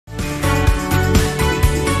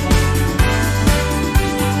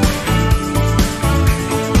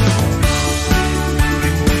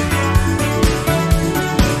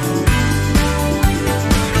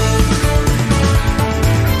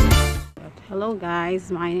Hello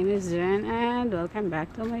guys, my name is Jen and welcome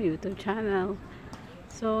back to my YouTube channel.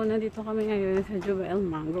 So, nandito kami ngayon sa Jubail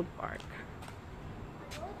Mangrove Park.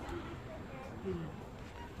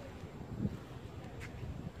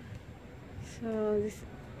 So,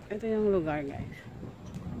 ito yung lugar guys.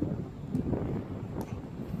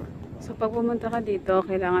 So, pag pumunta ka dito,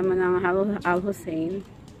 kailangan mo ng Al Hussein.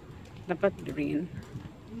 Dapat green.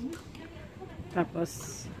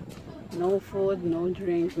 Tapos, no food, no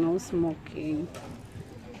drink, no smoking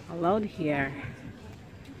allowed here.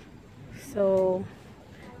 So,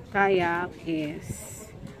 kayak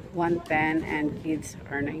is 110 and kids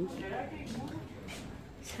are 90.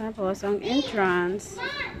 Tapos, ang entrance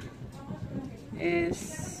is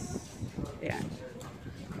yan.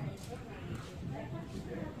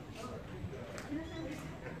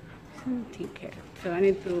 Some ticket. So, I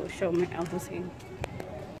need to show my Al Hussein.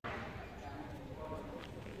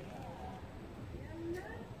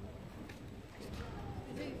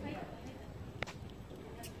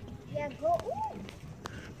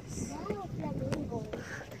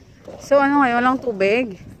 So, ano ngayon? Walang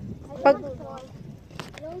tubig? Pag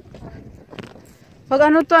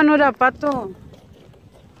ano to, ano dapat to?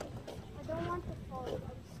 I don't want to fall.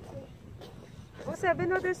 Oh,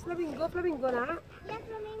 7 na, there's flamingo. Flamingo na? Yeah,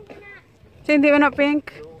 flamingo na. So, hindi mo na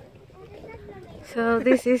pink? So,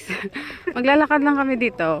 this is, maglalakad lang kami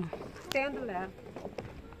dito. Stay on the left.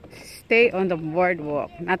 Stay on the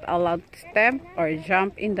boardwalk. Not allowed to step or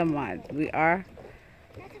jump in the mud. We are...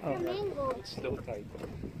 That's a flamingo. It's low tide.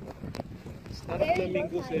 It's not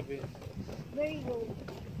flamingo 7. Very low.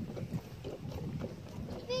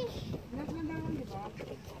 Fish.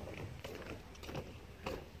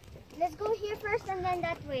 Let's go here first and then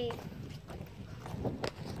that way.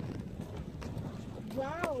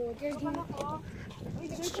 Wow, there's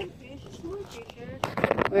Some fish, small fishes.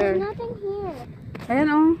 Where? nothing here.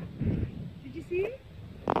 Ayan oh. Did you see?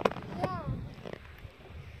 Yeah.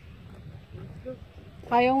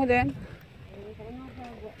 Ayaw mo din.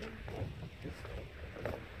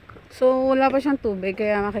 So, wala pa siyang tubig,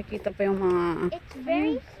 kaya makikita pa yung mga... It's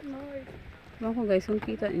very small. Ewan ko guys, kung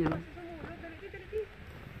kita niyo.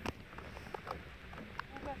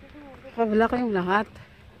 Wala kayong lahat.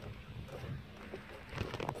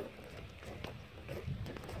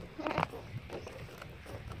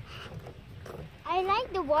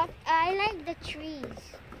 I like the trees.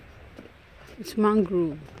 It's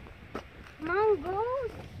mangrove.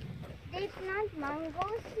 Mangoes. They plant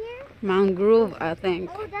mangoes here. Mangrove, I think.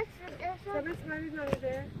 Oh, that's 7 smiling over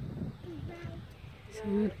there.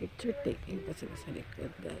 So, picture taking pa sila sa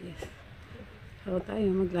likod, guys. So, tayo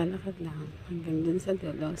maglalakad lang hanggang dun sa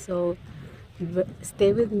dulo. So,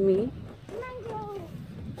 stay with me mango.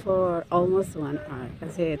 for almost 1 hour.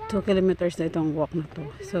 Kasi 2 kilometers na itong walk na to.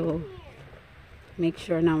 So, make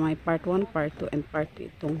sure na may part 1, part 2, and part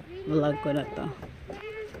 3 itong vlog ko na to.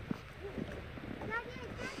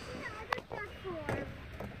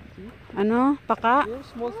 Ano? Paka? Oh,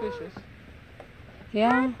 small fishes.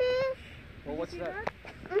 Yeah. Oh, what's that?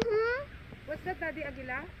 What's that, Daddy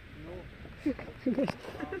Aguila? No.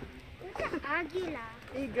 What's an agila?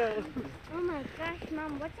 Eagle. Oh my gosh,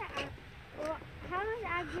 Mom, what's how is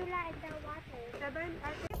agila in the water? 7.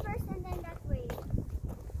 First and then that way.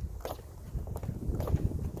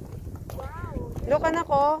 Wow. Look,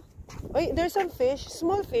 anako. Oy, there's some fish.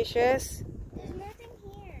 Small fishes. There's nothing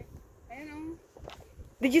here. Ayan, oh.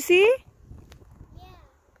 Did you see? Yeah.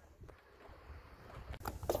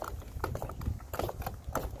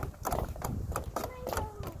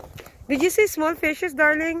 Did you see small fishes,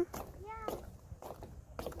 darling? Yeah.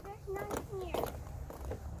 There's none here.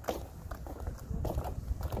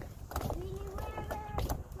 Really,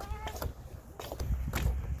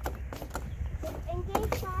 in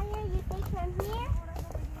case fire, you take from here.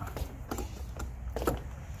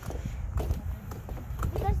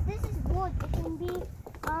 Because this is wood. It can be,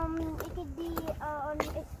 it could be,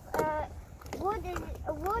 wood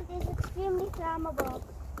is extremely flammable.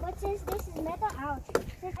 But since this is metal, ouch.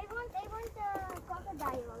 Since I want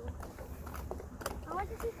crocodile. I want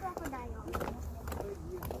to see crocodile.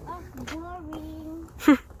 Oh, boring. I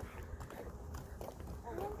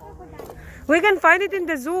want crocodile. We can find it in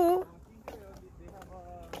the zoo.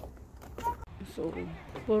 So,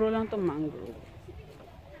 puro lang itong mangrove.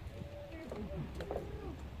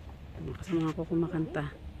 Kasama ako kumakanta.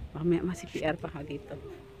 Baka may ma-CPR pa ka dito.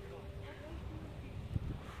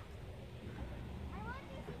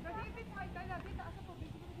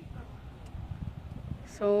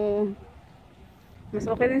 So, mas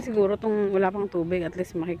okay din siguro itong wala pang tubig. At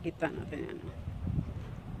least makikita natin yan.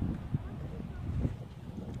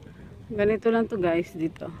 Ganito lang to guys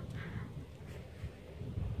dito.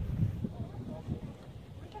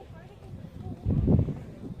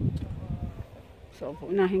 So,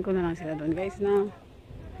 unahin ko na lang sila doon guys na.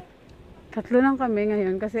 Tatlo lang kami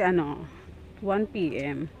ngayon kasi 1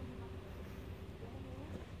 PM.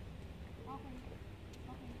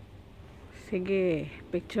 Sige,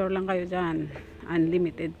 picture lang kayo dyan.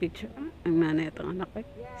 Unlimited picture. Ang nanay at ang anak eh.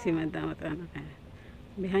 Si madam at ang anak eh.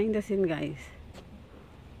 Behind the scene guys.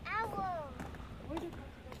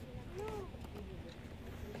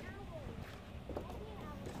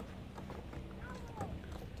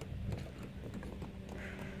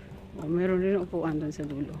 Oh, meron din upuan doon sa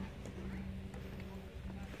dulo.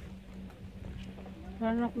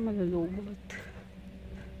 Parang ako malulubot.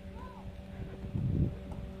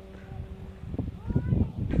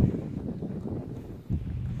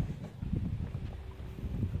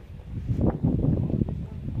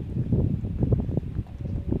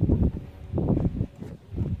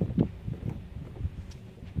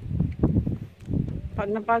 Pag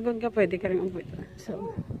napagod ka, pwede ka rin upo.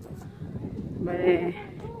 So, bale,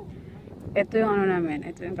 ito yung namin,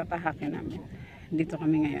 ito yung tatahakin namin. Dito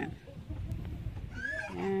kami ngayon.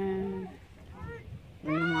 Ayan.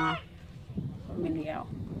 Yung mga pamilya.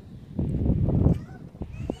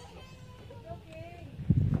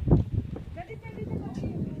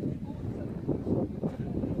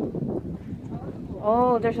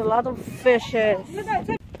 Oh, there's a lot of fishes.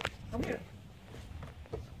 Come here.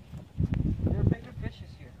 There are bigger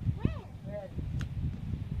fishes here. Where?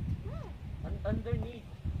 Underneath.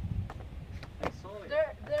 I saw it.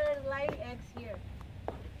 They're laying eggs here.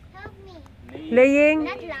 Help me. Laying.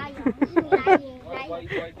 Not lying. Lying. Why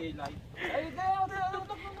they lie?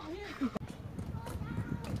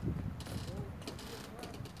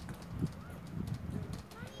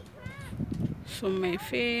 So may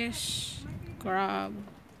fish, crab.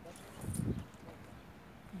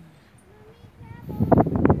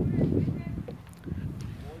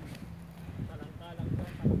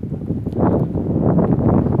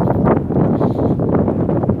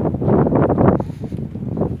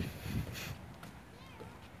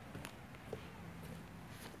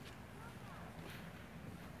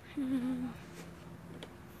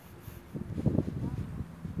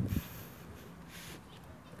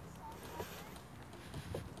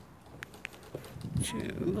 So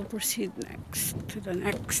we'll proceed next to the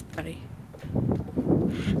next area.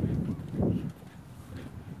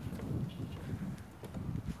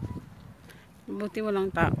 Buti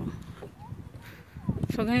walang tao.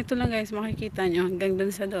 So ganito lang guys, makikita nyo hanggang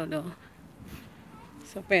dun sa dulo.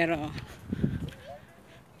 So pero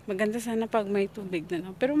maganda sana pag may tubig na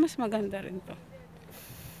lang. Pero mas maganda rin to.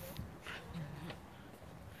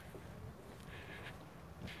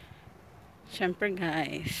 Siyempre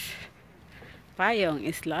guys, payong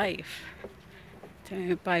is life. So,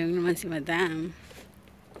 may payong naman si madam.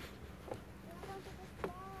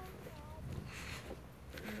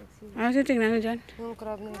 Ano titignan mo dyan? Yung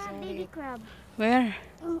crab na isang Baby liit. crab. Where?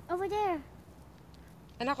 Over there.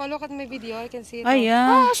 Anak, oh, look at my video. I can see it. Ay, now. yeah.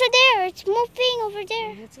 Oh, so there. It's moving over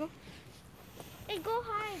there. Let's go. Hey, go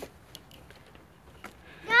hide.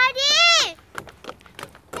 Daddy!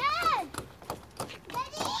 Dad!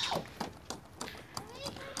 Daddy!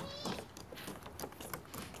 Wait for me.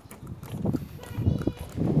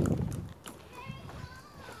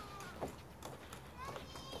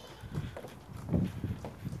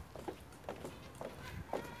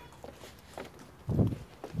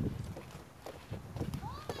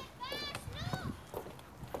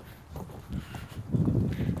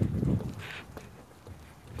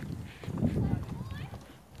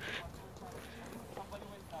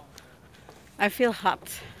 I feel hot.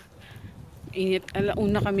 Init.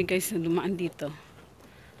 Alauna kami guys na dumaan dito.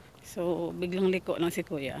 So, biglang liko lang si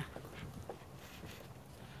kuya.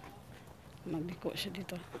 Magliko siya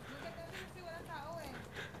dito.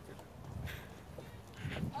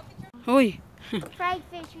 Hoy! Fried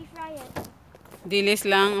fish. We fry it. Dilis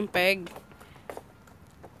lang ang peg. It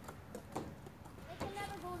can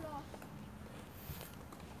never go lost.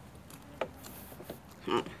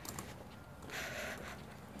 Huh.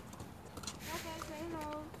 Okay, say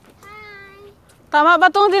hello. Hi. Tama ba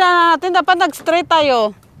itong dinaanan natin? Dapat nag-straight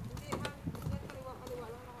tayo.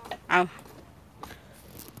 Ow.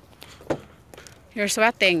 You're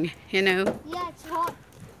sweating, you know. Yeah, it's hot.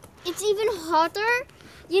 It's even hotter.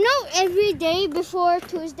 You know, every day before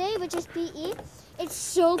Tuesday, which is PE, it's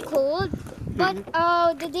so cold. But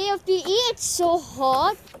the day of PE, it's so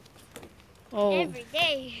hot. Oh. Every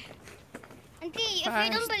day. Auntie, if you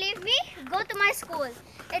don't believe me, go to my school.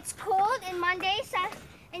 It's cold in Monday,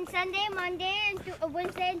 in Sunday, Monday, and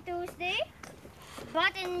Wednesday and Tuesday.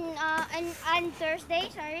 But on Thursday,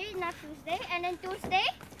 sorry, not Tuesday, and then Tuesday,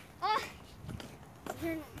 oh,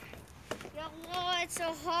 it's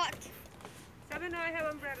so hot. Sabi na, I have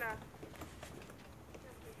umbrella.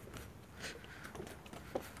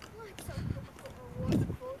 Oh, it's so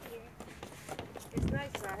cold here. It's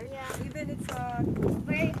nice, right? Yeah. Even it's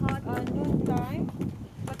Very hot. noon time,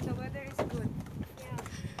 but the weather is good.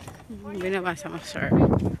 Yeah. Binabasa mo, sir. I mean,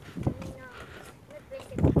 not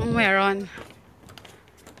blanket. Ang meron.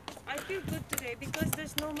 I feel good today because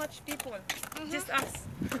there's no much people. Just us.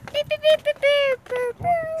 Beep, beep, beep, beep, beep, beep,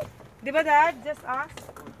 beep. Diba, Dad? Just us.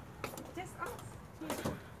 Just us.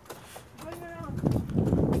 Going around.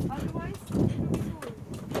 Otherwise, it will be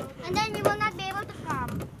cool. And then we will not be able to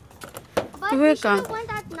come. But We we will should come. have went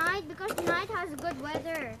at night because night has good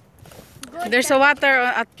weather. Good There's a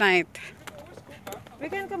water at night. We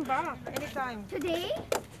can come back anytime. Today?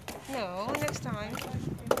 No, next time.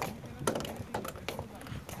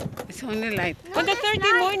 It's only light. On the that's 30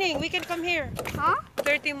 night. morning, we can come here. Huh?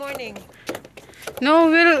 30 morning. No,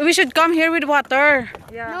 we should come here with water.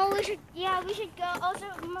 Yeah. No, we should. Yeah, we should go. Also,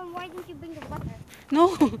 Mom, why didn't you bring the water?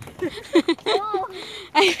 No. Oh,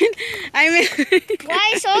 I mean,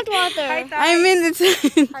 why salt water? High tide. I mean, it's,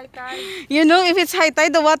 High tide. you know, if it's high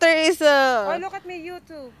tide, the water is, Oh, look at me, you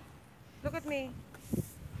too. Look at me.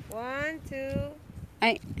 1, 2,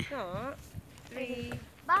 ay, no, 3.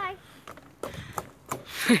 Bye. So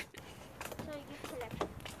you can select.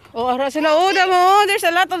 oh, ara sila, oh, damo, there's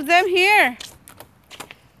a lot of them here.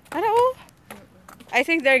 Ara, oh. I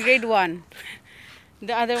think they're grade 1.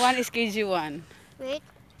 The other one is KG1. Wait.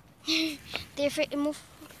 They're afraid to move.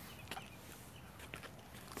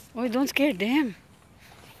 Oh, don't scare them.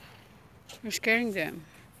 You're scaring them.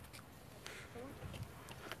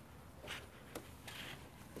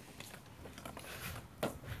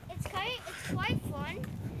 It's quite fun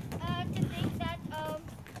to think that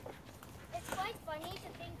it's quite funny to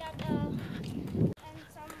think that and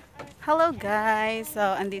some Hello guys! So,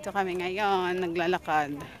 andito kami ngayon,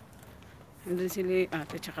 naglalakad. Andun sila,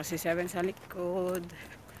 ate tsaka si Seven sa likod.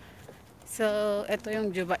 So, ito yung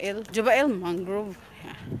Jubail Mangrove.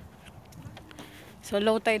 Yeah. So,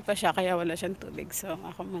 low tide pa siya, kaya wala siyang tubig. So,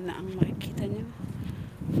 ako muna ang makikita niyo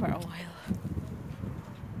for a while.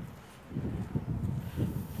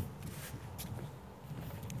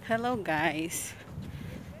 Hello guys!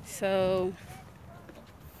 So,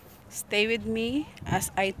 stay with me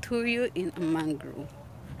as I tour you in a mangrove.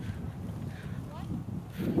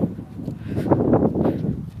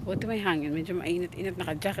 Buti may hangin. Medyo mainit-init.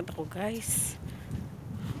 Naka-jacket ako guys.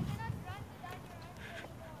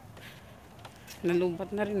 Nalumpat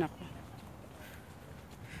na rin ako.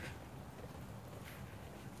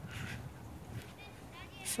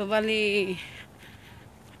 So, bali,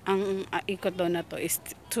 ang ikot doon na to is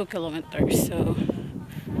 2 kilometers. So,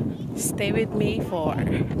 stay with me for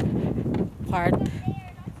part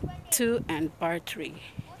 2 and part 3.